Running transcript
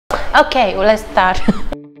Okay, well, let's start.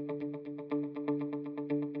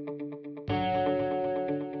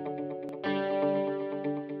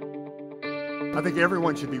 I think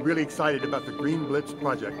everyone should be really excited about the GreenBlitz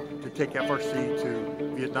project to take FRC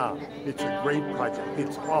to Vietnam. It's a great project.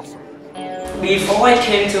 It's awesome. Before I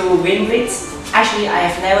came to GreenBlitz, actually I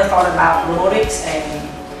have never thought about robotics and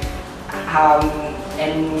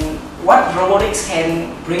what robotics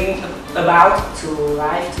can bring about to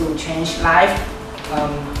life, to change life.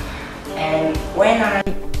 And when I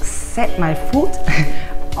set my foot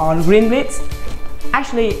on GreenBlitz,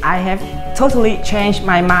 actually I have totally changed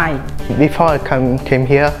my mind. Before I came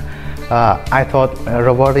here, I thought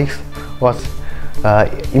robotics was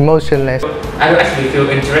emotionless. I actually feel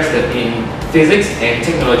interested in physics and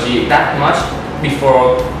technology that much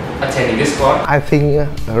before attending this course. I think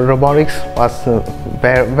robotics was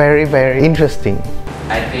very interesting.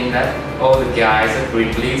 I think that all the guys at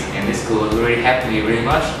GreenBlitz and this school really helped me really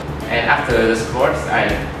much. And after this course, I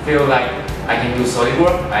feel like I can do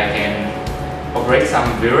SolidWorks, I can operate some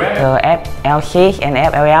VRAM. FRC and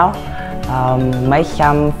FLL, make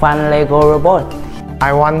some fun Lego robot.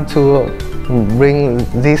 I want to bring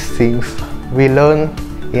these things we learned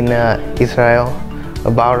in Israel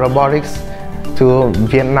about robotics to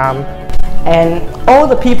Vietnam. And all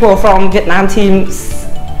the people from Vietnam team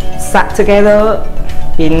sat together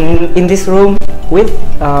in this room with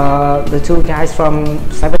the two guys from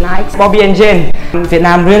CyberKnights, Bobby and Jen.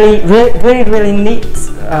 Vietnam really needs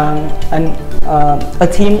a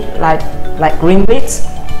team like GreenBlitz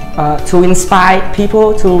to inspire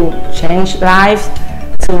people to change lives,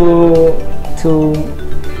 to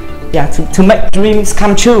make dreams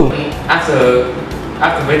come true.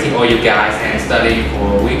 After meeting all you guys and studying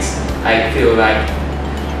for weeks, I feel like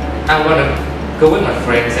I want to go with my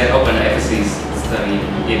friends and open an FRC study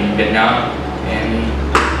in Vietnam and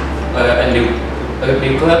a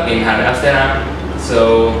new club in Hanoi-Amsterdam,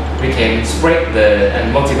 so we can spread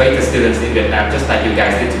and motivate the students in Vietnam just like you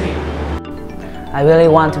guys did to me. I really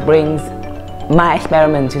want to bring my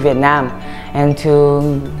experiment to Vietnam and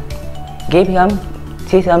to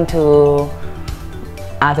teach them to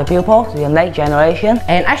other people, to the next generation.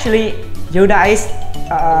 And actually, Yoda is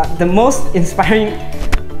the most inspiring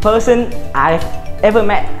person I've ever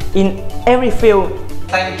met in every field.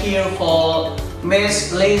 Thank you for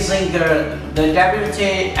Ms. Lee Zinger, the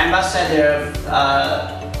Deputy Ambassador,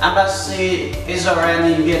 Embassy Israel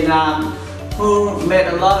in Vietnam, who made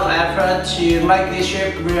a lot of effort to make this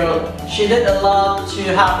trip real. She did a lot to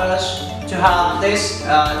help us to have this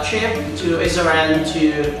trip to Israel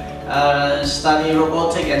to study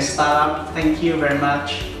robotics and startup. Thank you very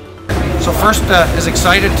much. So FIRST is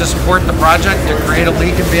excited to support the project to create a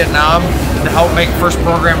league in Vietnam and to help make FIRST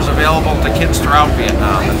programs available to kids throughout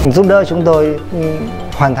Vietnam. Giúp đỡ chúng tôi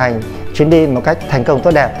hoàn thành chuyến đi một cách thành công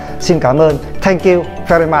tốt đẹp. Xin cảm ơn. Thank you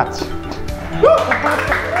very much.